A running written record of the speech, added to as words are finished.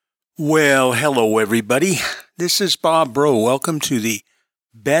Well, hello everybody. This is Bob Bro. Welcome to the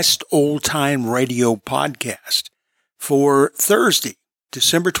Best Old Time Radio Podcast for Thursday,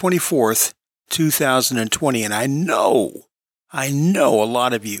 December 24th, 2020. And I know a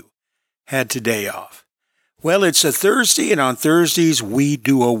lot of you had today off. Well, it's a Thursday, and on Thursdays we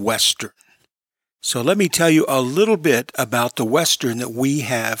do a Western. So let me tell you a little bit about the Western that we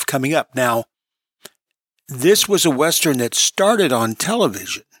have coming up. Now, this was a Western that started on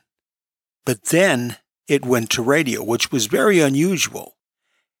television, but then it went to radio, which was very unusual.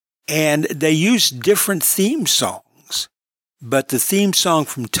 And they used different theme songs, but the theme song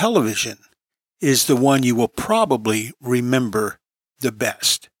from television is the one you will probably remember the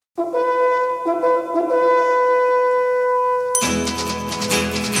best.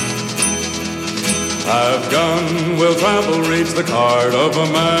 Have gun, will travel, reads the card of a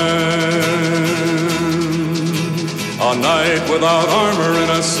man. A knight without armor in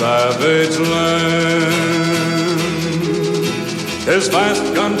a savage land. His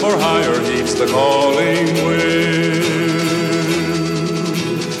fast gun for hire heeds the calling wind.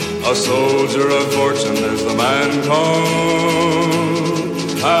 A soldier of fortune is the man called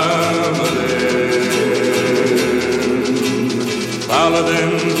Paladin.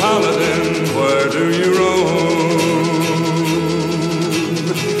 Paladin, Paladin, where do you roam?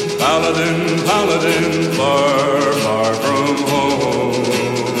 Paladin, Paladin, far, far from home.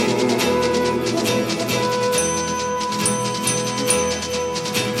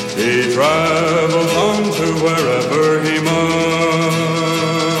 He travels on to wherever he must.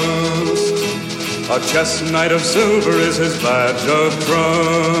 A chest knight of silver is his badge of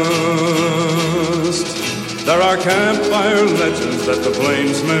trust. There are campfire legends that the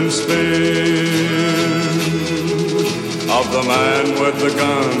plainsmen spin of the man with the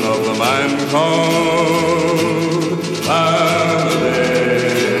gun, of the man called Paladin.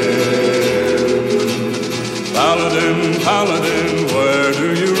 Paladin, Paladin, where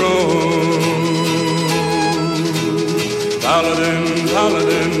do you roam? Paladin,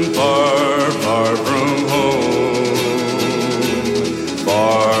 Paladin, far, far from home.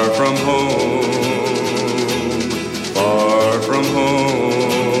 Far from home. Far from home.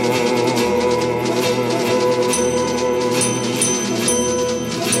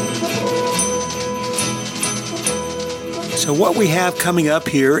 So what we have coming up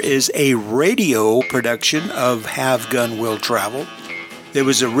here is a radio production of Have Gun Will Travel. It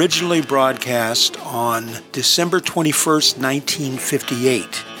was originally broadcast on December 21st,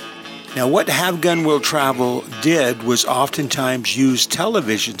 1958. Now, what Have Gun Will Travel did was oftentimes use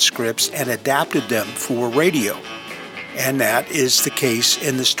television scripts and adapted them for radio. And that is the case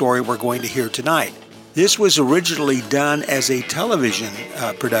in the story we're going to hear tonight. This was originally done as a television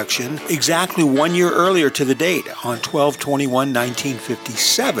production exactly 1 year earlier to the date, on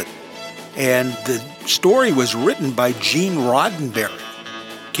 12/21/1957. And the story was written by Gene Roddenberry.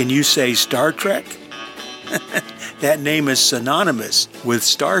 Can you say Star Trek? That name is synonymous with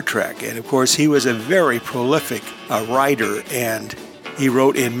Star Trek. And of course, he was a very prolific writer, and he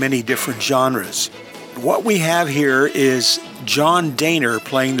wrote in many different genres. What we have here is John Dehner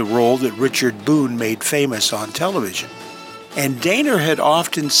playing the role that Richard Boone made famous on television. And Dehner had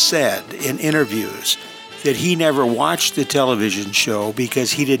often said in interviews that he never watched the television show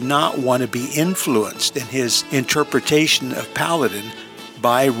because he did not want to be influenced in his interpretation of Paladin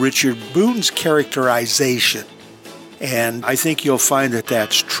by Richard Boone's characterization. And I think you'll find that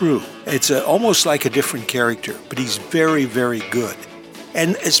that's true. It's almost like a different character, but he's very, very good.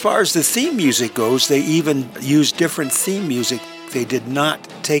 And as far as the theme music goes, they even used different theme music. They did not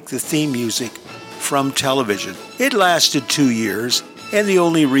take the theme music from television. It lasted 2 years, and the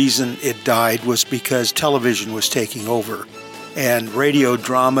only reason it died was because television was taking over. And radio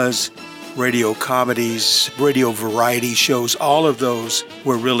dramas, radio comedies, radio variety shows, all of those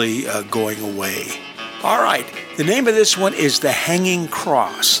were really going away. All right, the name of this one is The Hanging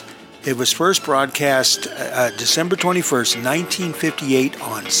Cross. It was first broadcast December 21st, 1958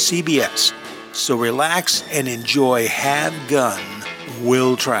 on CBS. So relax and enjoy Have Gun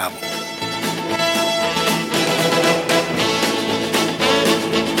Will Travel.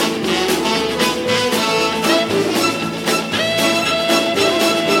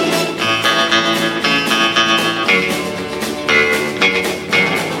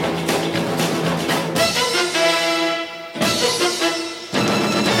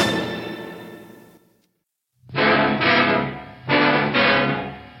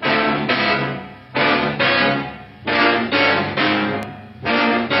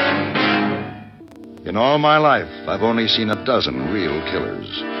 In all my life, I've only seen a dozen real killers.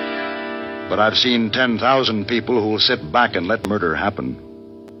 But I've seen 10,000 people who will sit back and let murder happen.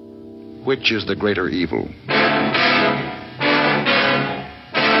 which is the greater evil?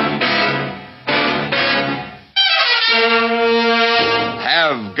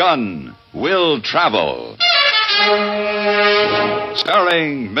 Have Gun Will Travel.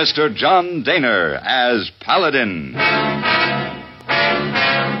 Starring Mr. John Daner as Paladin.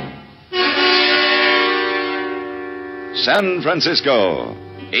 San Francisco,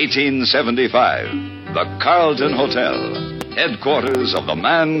 1875. The Carlton Hotel, headquarters of the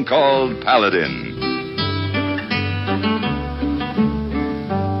man called Paladin.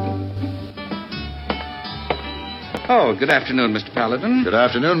 Oh, good afternoon, Mr. Paladin. Good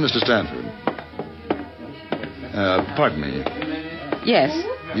afternoon, Mr. Stanford. Pardon me. Yes.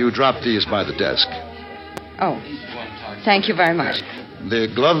 You dropped these by the desk. Oh, thank you very much. The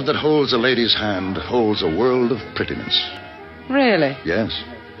glove that holds a lady's hand holds a world of prettiness. Really? Yes.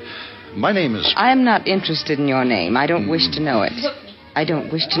 My name is... I am not interested in your name. I don't wish to know it. I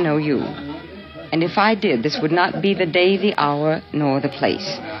don't wish to know you. And if I did, this would not be the day, the hour, nor the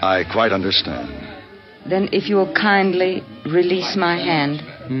place. I quite understand. Then if you will kindly release my hand.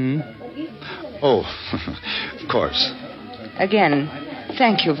 Oh, of course. Again,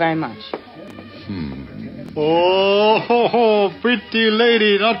 thank you very much. Oh, pretty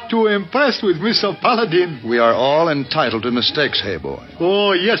lady, not too impressed with Mr. Paladin. We are all entitled to mistakes, hey boy.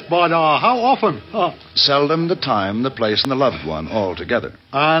 Oh, yes, but how often? Seldom the time, the place, and the loved one all together.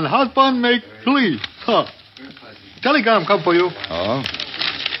 And husband make three. Telegram come for you. Oh?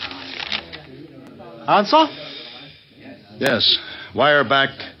 Answer? Yes. Wire back.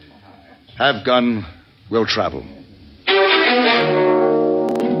 Have Gun Will Travel.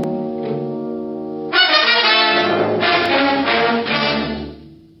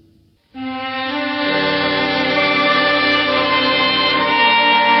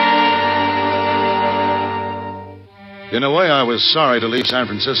 In a way, I was sorry to leave San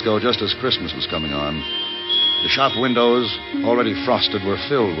Francisco just as Christmas was coming on. The shop windows, already frosted, were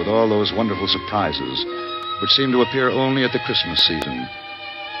filled with all those wonderful surprises which seemed to appear only at the Christmas season.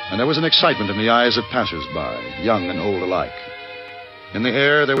 And there was an excitement in the eyes of passers-by, young and old alike. In the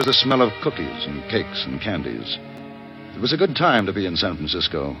air, there was the smell of cookies and cakes and candies. It was a good time to be in San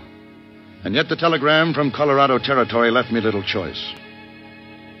Francisco. And yet the telegram from Colorado Territory left me little choice.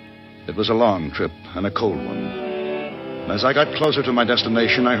 It was a long trip and a cold one. And as I got closer to my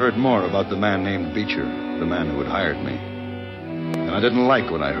destination, I heard more about the man named Beecher, the man who had hired me. And I didn't like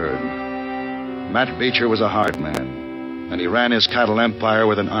what I heard. Matt Beecher was a hard man, and he ran his cattle empire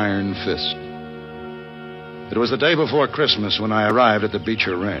with an iron fist. It was the day before Christmas when I arrived at the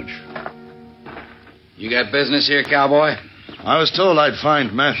Beecher Ranch. You got business here, cowboy? I was told I'd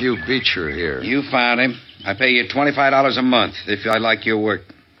find Matthew Beecher here. You found him. I pay you $25 a month if I like your work.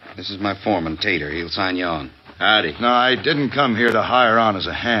 This is my foreman, Tater. He'll sign you on. Howdy. No, I didn't come here to hire on as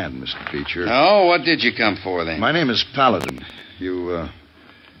a hand, Mr. Beecher. Oh, what did you come for, then? My name is Paladin. You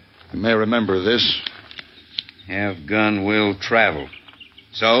may remember this. Have Gun Will Travel.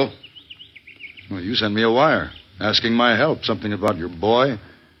 So? Well, you sent me a wire asking my help, something about your boy.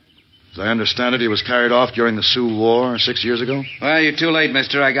 As I understand it, he was carried off during the Sioux War 6 years ago. Well, you're too late,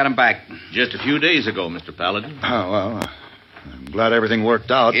 mister. I got him back. Just a few days ago, Mr. Paladin. Oh, well, I'm glad everything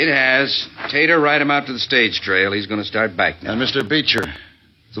worked out. It has. Tater, ride him out to the stage trail. He's going to start back now. And Mr. Beecher,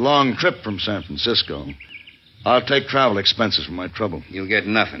 it's a long trip from San Francisco. I'll take travel expenses for my trouble. You'll get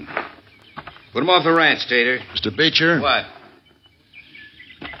nothing. Put him off the ranch, Tater. Mr. Beecher? What?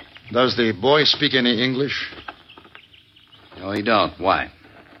 Does the boy speak any English? No, he don't. Why?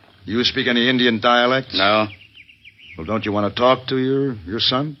 You speak any Indian dialects? No. Well, don't you want to talk to your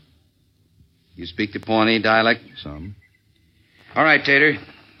son? You speak the Pawnee dialect? Some. All right, Tater.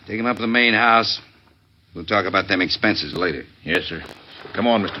 Take him up to the main house. We'll talk about them expenses later. Yes, sir. Come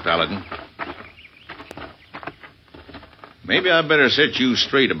on, Mr. Paladin. Maybe I better set you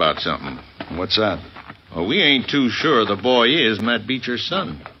straight about something. What's that? Well, we ain't too sure the boy is Matt Beecher's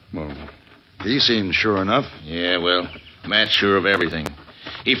son. Well, he seems sure enough. Yeah, well, Matt's sure of everything.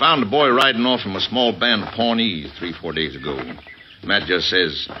 He found the boy riding off from a small band of Pawnees 3-4 days ago. Matt just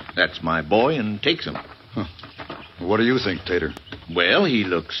says, "That's my boy," and takes him. Huh. What do you think, Tater? Well, he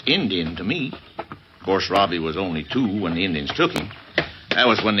looks Indian to me. Of course, Robbie was only 2 when the Indians took him. That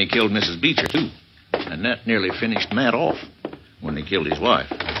was when they killed Mrs. Beecher, too. And that nearly finished Matt off when they killed his wife.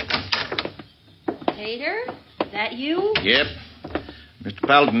 Tater, is that you? Yep. Mr.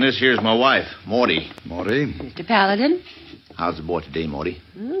 Paladin, this here's my wife, Maudie. Maudie? Mr. Paladin? How's the boy today, Maudie?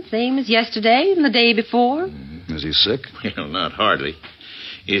 Same as yesterday and the day before. Is he sick? Well, not hardly.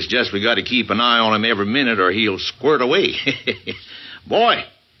 It's just we got to keep an eye on him every minute or he'll squirt away. Boy!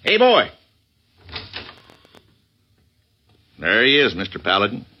 Hey, boy! There he is, Mr.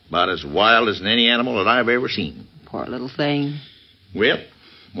 Paladin. About as wild as any animal that I've ever seen. Poor little thing. Well,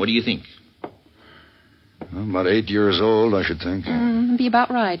 what do you think? About 8 years old, I should think. Be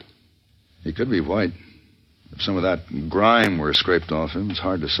about right. He could be white. If some of that grime were scraped off him, it's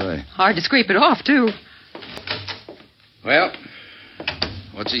hard to say. Hard to scrape it off, too. Well,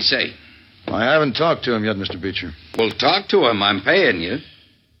 what's he say? I haven't talked to him yet, Mr. Beecher. Well, talk to him. I'm paying you.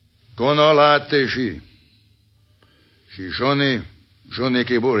 Konola teshi. Shishoni, shoni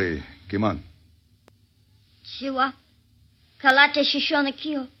kiburi, kiman. Chiwa. Kalate Shishona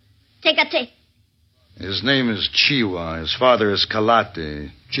Kyo. Tekate. His name is Chiwa. His father is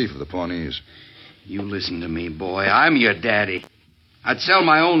Kalate, chief of the Pawnees. You listen to me, boy. I'm your daddy. I'd sell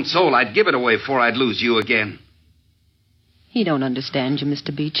my own soul. I'd give it away before I'd lose you again. He don't understand you,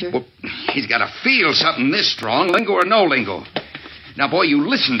 Mr. Beecher. Well, he's got to feel something this strong, lingo or no lingo. Now, boy, you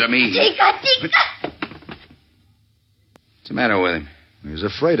listen to me. Tika. What's the matter with him? He's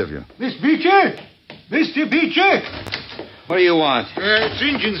afraid of you. Miss Beecher! Mr. Beecher! What do you want? It's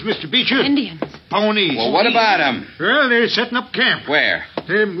Indians, Mr. Beecher. Indians. Ponies. Well, what about them? Well, they're setting up camp. Where?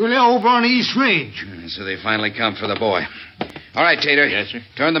 They're over on the East Range. So they finally come for the boy. All right, Tater. Yes, sir.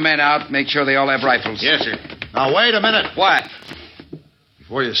 Turn the men out. Make sure they all have rifles. Yes, sir. Now, wait a minute. What?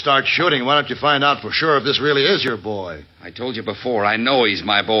 Before you start shooting, why don't you find out for sure if this really is your boy? I told you before, I know he's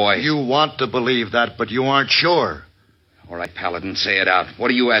my boy. You want to believe that, but you aren't sure. All right, Paladin, say it out.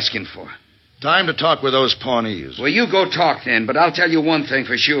 What are you asking for? Time to talk with those Pawnees. Well, you go talk then, but I'll tell you one thing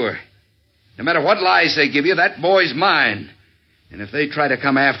for sure. No matter what lies they give you, that boy's mine. And if they try to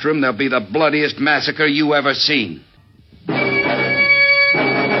come after him, there'll be the bloodiest massacre you ever seen.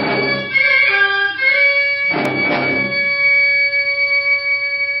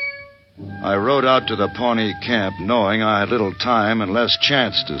 I rode out to the Pawnee camp knowing I had little time and less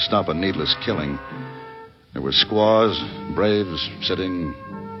chance to stop a needless killing. There were squaws, braves, sitting,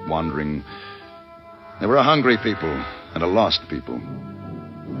 wandering. There were a hungry people and a lost people.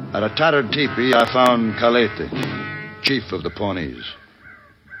 At a tattered teepee, I found Kalete, chief of the Pawnees.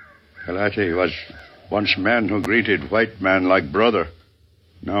 Kalate was once man who greeted white man like brother.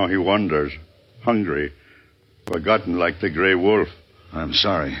 Now he wanders, hungry, forgotten like the gray wolf. I'm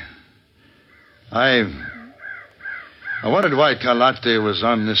sorry. I wondered why Kalate was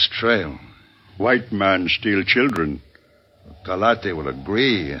on this trail. White man steal children. Kalate will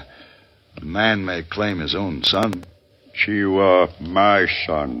agree. A man may claim his own son. Chiwa, my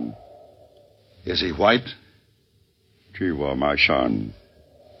son. Is he white? Chiwa, my son.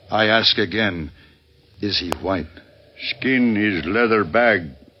 I ask again, is he white? Skin is leather bag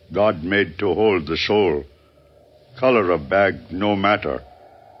God made to hold the soul. Color of bag no matter.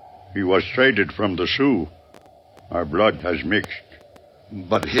 He was traded from the Sioux. Our blood has mixed.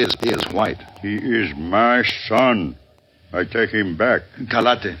 But his is white. He is my son. I take him back.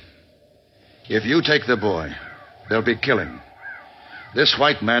 Kalate, if you take the boy, there'll be killing. This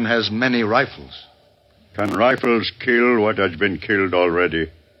white man has many rifles. Can rifles kill what has been killed already?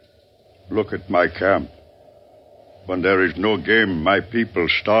 Look at my camp. When there is no game, my people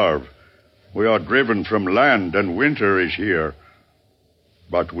starve. We are driven from land, and winter is here.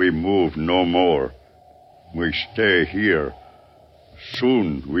 But we move no more. We stay here.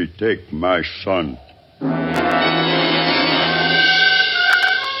 Soon we take my son.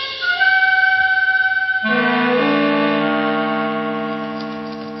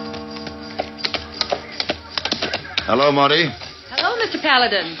 Hello, Marty. Hello, Mr.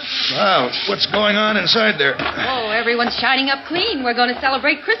 Paladin. Wow, what's going on inside there? Oh, everyone's shining up clean. We're going to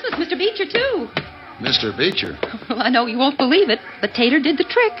celebrate Christmas, Mr. Beecher, too. Mr. Beecher. Well, I know you won't believe it, but Tater did the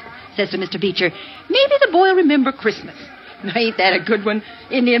trick. Says to Mr. Beecher, maybe the boy'll remember Christmas. Now, ain't that a good one?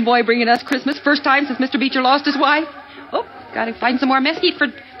 Indian boy bringing us Christmas. First time since Mr. Beecher lost his wife. Oh, gotta find some more mesquite for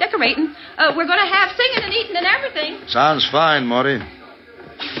decorating. We're gonna have singing and eating and everything. Sounds fine, Marty.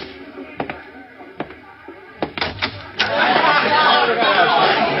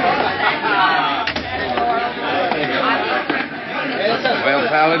 Well,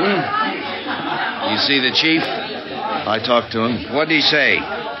 Paladin, you see the chief? I talked to him. What'd he say?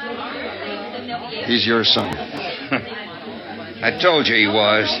 He's your son. I told you he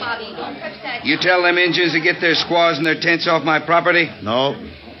was. You tell them Injuns to get their squaws and their tents off my property? No.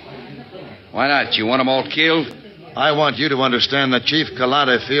 Why not? You want them all killed? I want you to understand that Chief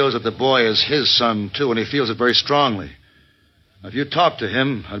Kalate feels that the boy is his son, too, and he feels it very strongly. If you talk to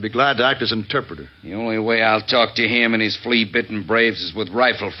him, I'd be glad to act as interpreter. The only way I'll talk to him and his flea-bitten braves is with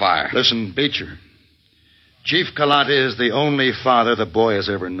rifle fire. Listen, Beecher. Chief Kalate is the only father the boy has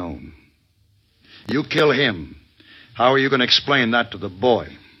ever known. You kill him. How are you going to explain that to the boy?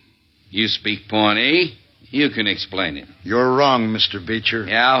 You speak Pawnee? You can explain it. You're wrong, Mr. Beecher.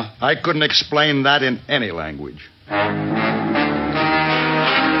 Yeah? I couldn't explain that in any language.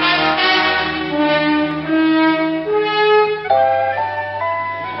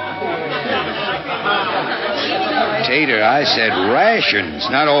 Tater, I said rations,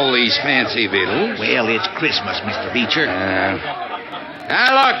 not all these fancy victuals. Well, it's Christmas, Mr. Beecher. Now,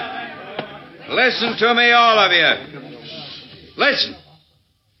 look. Listen to me, all of you. Listen.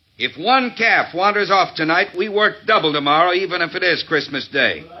 If one calf wanders off tonight, we work double tomorrow, even if it is Christmas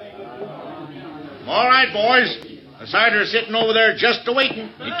Day. All right, boys. The cider's sitting over there just a-waiting.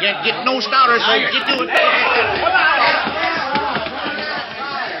 You can't get no stouter, so get to it.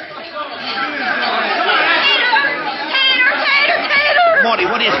 Morty,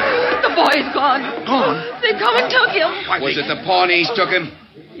 what is it? The boy's gone. Gone? They come and took him. Was it the Pawnees took him?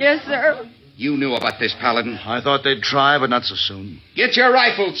 Yes, sir. You knew about this, Paladin. I thought they'd try, but not so soon. Get your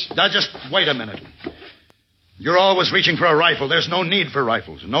rifles. Now, just wait a minute. You're always reaching for a rifle. There's no need for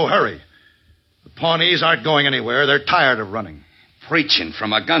rifles. No hurry. The Pawnees aren't going anywhere. They're tired of running. Preaching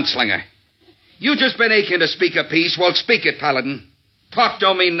from a gunslinger. You just been aching to speak a piece. Well, speak it, Paladin. Talk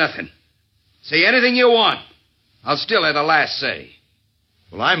don't mean nothing. Say anything you want. I'll still have the last say.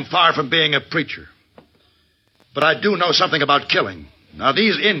 Well, I'm far from being a preacher. But I do know something about killing. Now,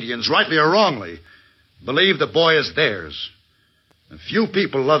 these Indians, rightly or wrongly, believe the boy is theirs. And few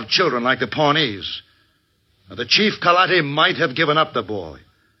people love children like the Pawnees. Now, the Chief Kalati might have given up the boy.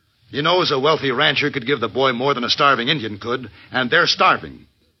 He knows a wealthy rancher could give the boy more than a starving Indian could, and they're starving.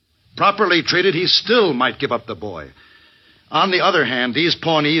 Properly treated, he still might give up the boy. On the other hand, these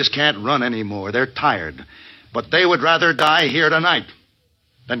Pawnees can't run anymore. They're tired. But they would rather die here tonight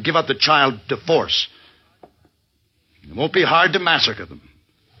than give up the child to force. It won't be hard to massacre them.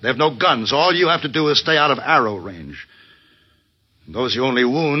 They have no guns. All you have to do is stay out of arrow range. And those you only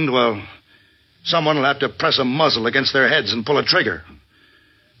wound, well, someone will have to press a muzzle against their heads and pull a trigger.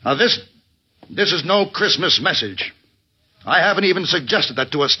 Now, this is no Christmas message. I haven't even suggested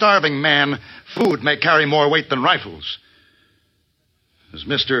that to a starving man, food may carry more weight than rifles. As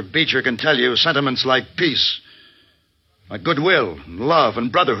Mr. Beecher can tell you, sentiments like peace, like goodwill, and love,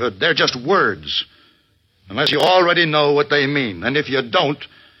 and brotherhood, they're just words. Unless you already know what they mean. And if you don't,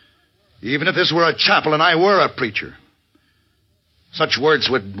 even if this were a chapel and I were a preacher, such words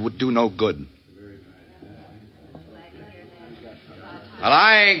would do no good. Well,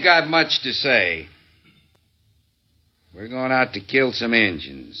 I ain't got much to say. We're going out to kill some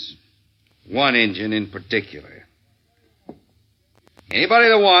Injuns. One Injun in particular. Anybody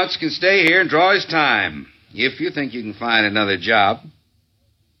that wants can stay here and draw his time, if you think you can find another job.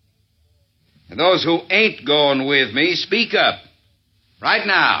 And those who ain't going with me, speak up. Right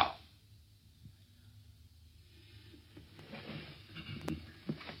now.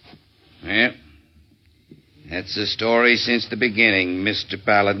 Well, that's the story since the beginning, Mr.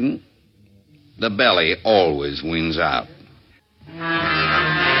 Paladin. The belly always wins out.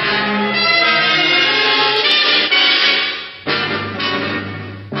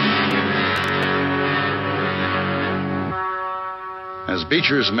 As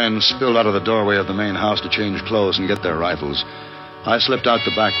Beecher's men spilled out of the doorway of the main house to change clothes and get their rifles, I slipped out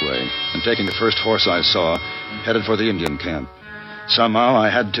the back way and, taking the first horse I saw, headed for the Indian camp. Somehow I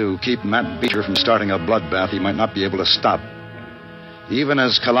had to keep Matt Beecher from starting a bloodbath he might not be able to stop. Even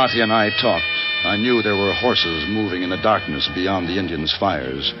as Kalati and I talked, I knew there were horses moving in the darkness beyond the Indians'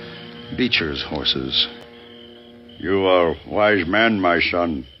 fires. Beecher's horses. You are a wise man, my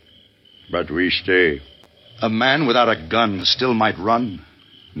son, but we stay. A man without a gun still might run.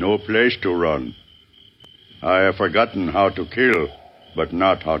 No place to run. I have forgotten how to kill, but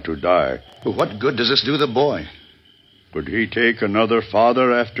not how to die. But what good does this do the boy? Would he take another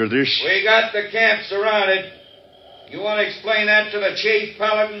father after this? We got the camp surrounded. You want to explain that to the chief,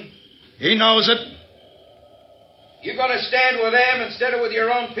 Paladin? He knows it. You going to stand with them instead of with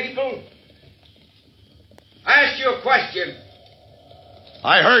your own people? I asked you a question.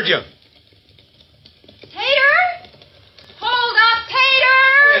 I heard you. Tater! Hold up, Tater!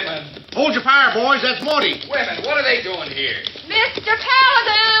 Women. Hold your fire, boys. That's Morty. Women, what are they doing here? Mr.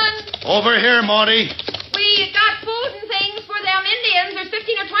 Paladin! Over here, Morty. We got food and things for them Indians. There's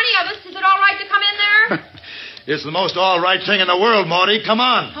 15 or 20 of us. Is it all right to come in there? It's the most all right thing in the world, Morty. Come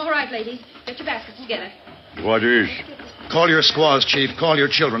on. All right, ladies. Get your baskets together. What is? Call your squaws, Chief. Call your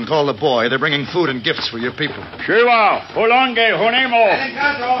children. Call the boy. They're bringing food and gifts for your people. Shiva, Holonge, Honemo.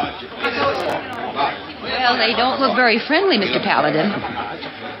 Well, they don't look very friendly, Mr. Paladin.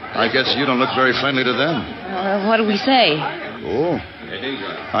 I guess you don't look very friendly to them. What do we say? Oh.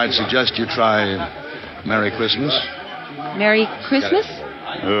 I'd suggest you try Merry Christmas. Merry Christmas?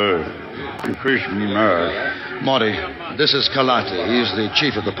 Christmas. Morty, this is Kalate. He's the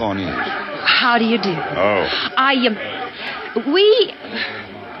chief of the Pawnees. How do you do? Oh.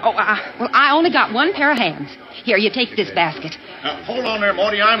 I only got one pair of hands. Here, you take this basket. Hold on there,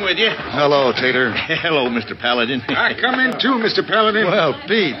 Morty. I'm with you. Hello, Tater. Hello, Mr. Paladin. I come in too, Mr. Paladin. Well,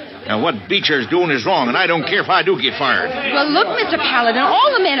 Pete. Now, what Beecher's doing is wrong, and I don't care if I do get fired. Well, look, Mr. Paladin, all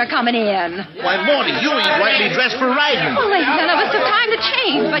the men are coming in. Why, Morty, you ain't rightly dressed for riding. Well, none of us have time to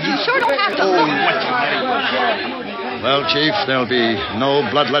change, but you sure don't have to look. Well, Chief, there'll be no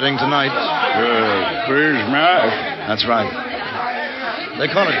bloodletting tonight. Christmas. That's right.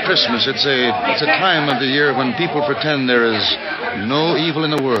 They call it Christmas. It's a time of the year when people pretend there is no evil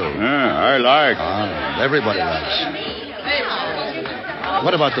in the world. I like. Everybody likes.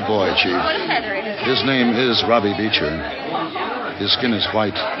 What about the boy, Chief? His name is Robbie Beecher. His skin is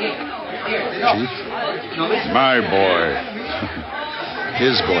white. Chief? My boy.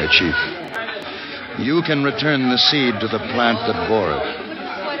 His boy, Chief. You can return the seed to the plant that bore it.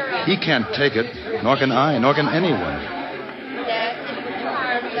 He can't take it, nor can I, nor can anyone.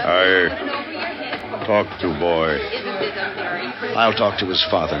 I talk to boy. I'll talk to his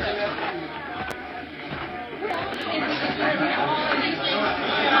father.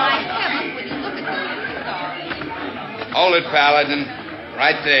 Hold it, Paladin.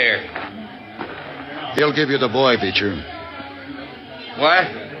 Right there. He'll give you the boy, Beecher. What?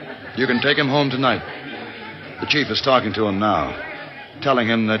 You can take him home tonight. The chief is talking to him now, telling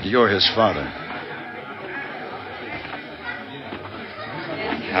him that you're his father.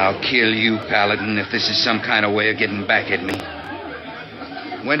 I'll kill you, Paladin, if this is some kind of way of getting back at me.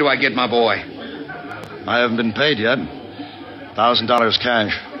 When do I get my boy? I haven't been paid yet. $1,000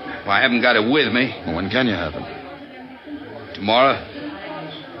 cash. Well, I haven't got it with me. Well, when can you have it? Tomorrow?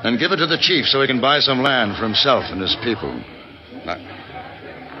 Then give it to the chief so he can buy some land for himself and his people.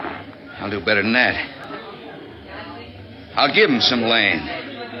 I'll do better than that. I'll give him some land.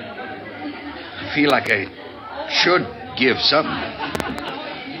 I feel like I should give something.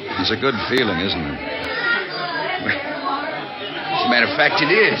 It's a good feeling, isn't it? As a matter of fact, it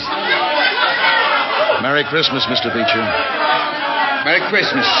is. Merry Christmas, Mr. Beecher. Merry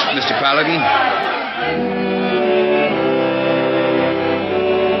Christmas, Mr. Paladin.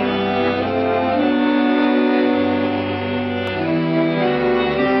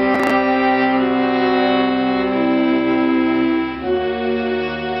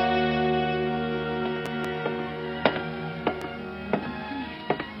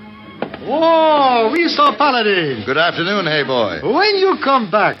 Oh, Mr. Paladin. Good afternoon, hey boy. When you come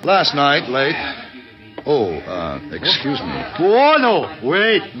back? Last night, late. Oh, excuse me. Oh, no.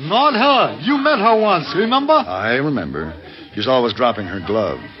 Wait, not her. You met her once, remember? I remember. She's always dropping her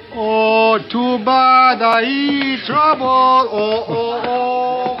glove. Oh, too bad. I eat trouble.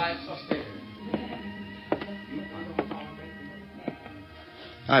 Oh.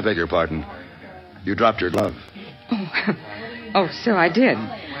 I beg your pardon. You dropped your glove. Oh, so I did.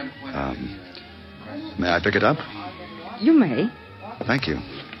 May I pick it up? You may. Thank you.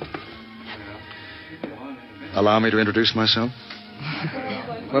 Allow me to introduce myself.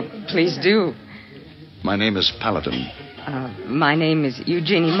 Well, please do. My name is Paladin. My name is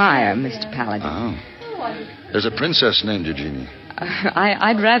Eugenie Meyer, Mr. Paladin. Oh. There's a princess named Eugenie.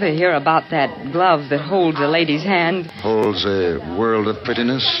 I'd rather hear about that glove that holds a lady's hand. Holds a world of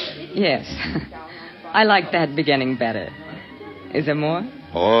prettiness? Yes. I like that beginning better. Is there more?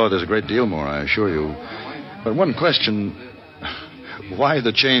 Oh, there's a great deal more, I assure you. But one question. Why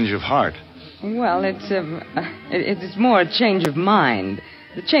the change of heart? Well, it's more a change of mind.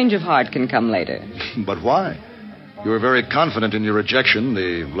 The change of heart can come later. But why? You were very confident in your rejection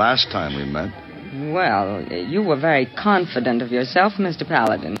the last time we met. Well, you were very confident of yourself, Mr.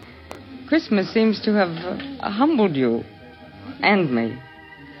 Paladin. Christmas seems to have humbled you. And me.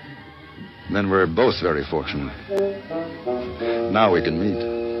 Then we're both very fortunate. Now we can meet.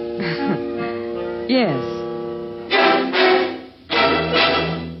 Yes.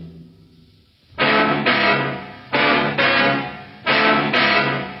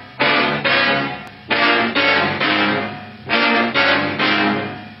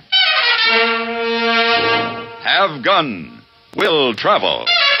 Have Gun Will Travel.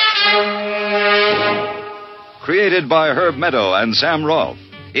 Created by Herb Meadow and Sam Rolfe.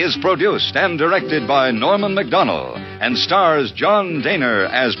 Is produced and directed by Norman MacDonald and stars John Daner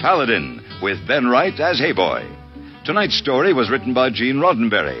as Paladin with Ben Wright as Hayboy. Tonight's story was written by Gene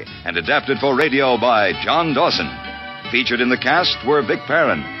Roddenberry and adapted for radio by John Dawson. Featured in the cast were Vic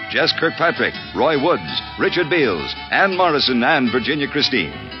Perrin, Jess Kirkpatrick, Roy Woods, Richard Beals, Ann Morrison, and Virginia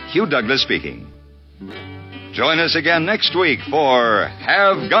Christine. Hugh Douglas speaking. Join us again next week for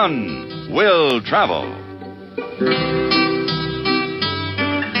Have Gun Will Travel.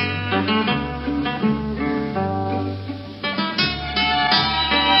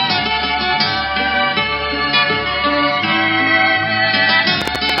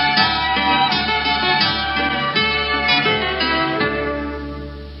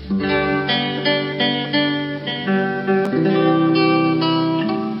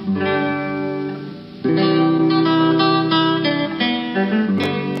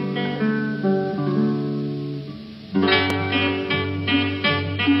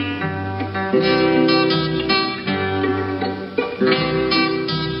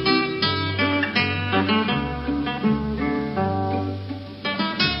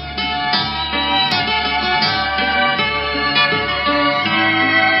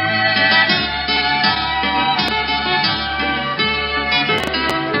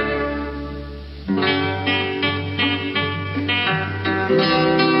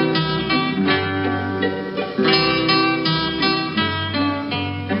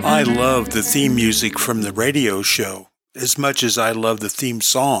 I love the theme music from the radio show as much as I love the theme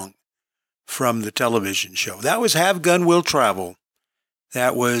song from the television show. That was Have Gun Will Travel.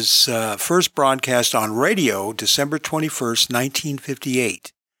 That was first broadcast on radio December 21st,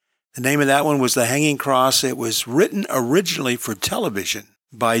 1958. The name of that one was The Hanging Cross. It was written originally for television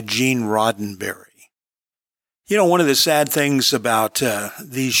by Gene Roddenberry. You know, one of the sad things about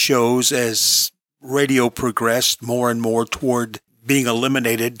these shows as radio progressed more and more toward being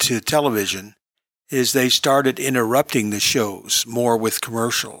eliminated to television is they started interrupting the shows more with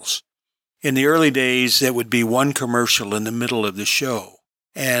commercials. In the early days, it would be one commercial in the middle of the show.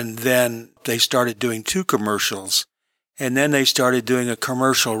 And then they started doing two commercials. And then they started doing a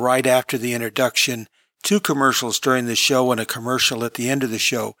commercial right after the introduction, two commercials during the show and a commercial at the end of the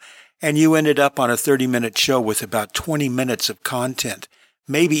show. And you ended up on a 30-minute show with about 20 minutes of content,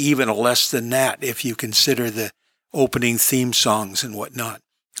 maybe even less than that if you consider the opening theme songs and whatnot.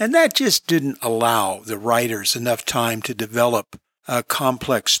 And that just didn't allow the writers enough time to develop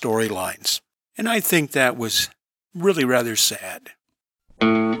complex storylines. And I think that was really rather sad.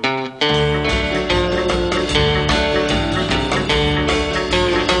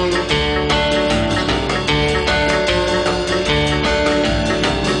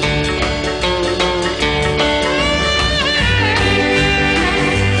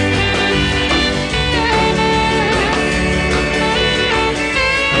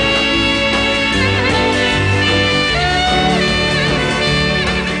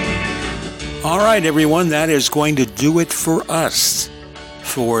 All right, everyone, that is going to do it for us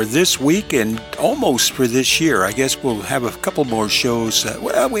for this week and almost for this year. I guess we'll have a couple more shows.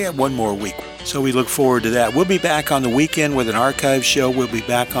 We have one more week, so we look forward to that. We'll be back on the weekend with an archive show. We'll be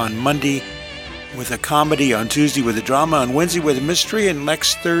back on Monday with a comedy, on Tuesday with a drama, on Wednesday with a mystery, and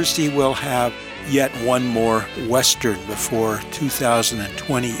next Thursday we'll have yet one more Western before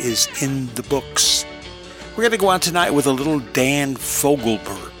 2020 is in the books. We're going to go out tonight with a little Dan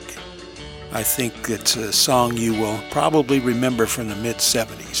Fogelberg. I think it's a song you will probably remember from the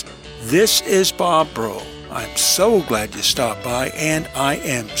mid-'70s. This is Bob Bro. I'm so glad you stopped by, and I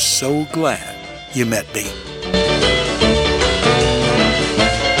am so glad you met me.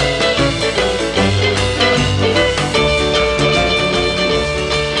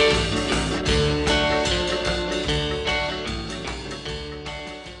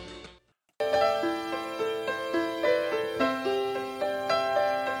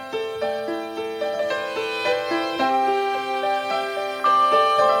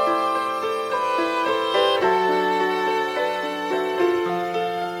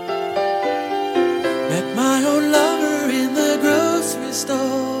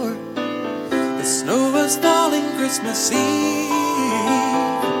 Christmas Eve.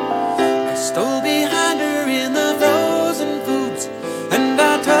 I stole behind her in the frozen foods, and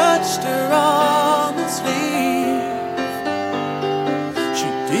I touched her on the sleeve. She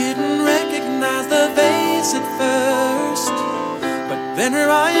didn't recognize the face at first, but then her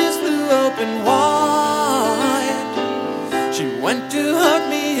eyes flew open wide. She went to hug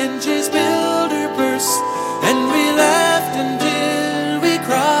me and she spilled her purse, and we laughed until we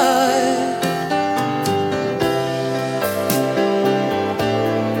cried.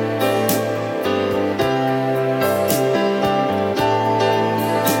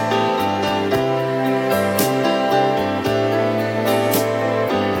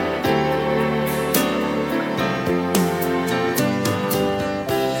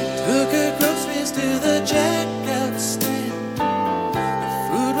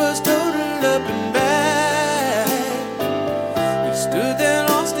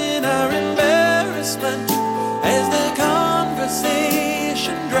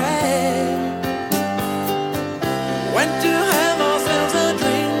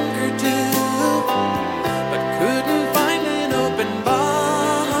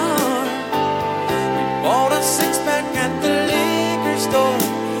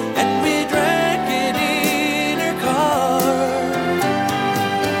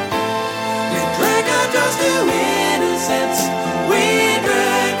 innocence. We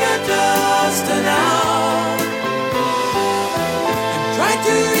drank a toast to now, and tried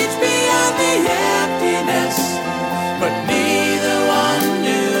to reach beyond the emptiness, but neither one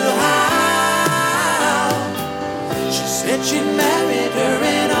knew how. She said she'd married her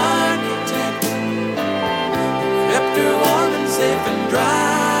an architect, kept her warm and safe and dry.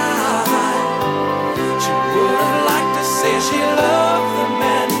 She would have liked to say she loved the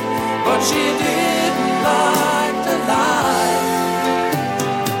man, but she didn't like to lie.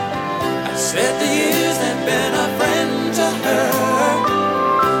 I said the years had been a friend to her,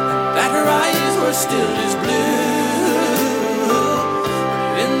 and that her eyes were still as blue.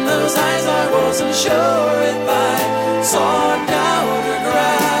 But in those eyes I wasn't sure if I saw doubt or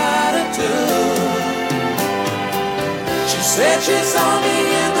gratitude. She said she saw me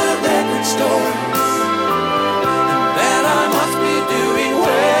in the record store, and that I must be doing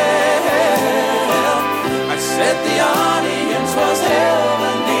well. I said the audience was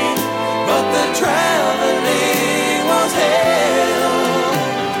heavenly, but the traveling was hell.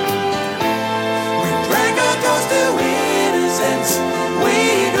 We drank a toast to innocence. We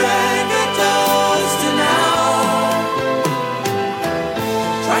drank a toast to now.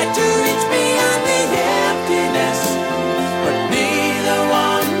 Tried to reach beyond the emptiness, but neither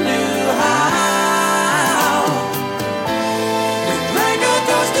one knew how. We drank a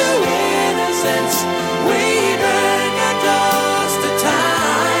toast to innocence. We drank a toast to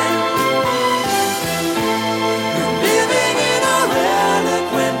time. We're living in our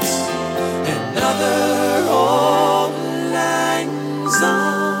eloquence, another old lang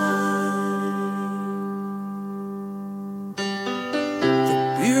syne. The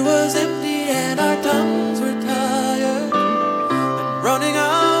beer was empty and our tongues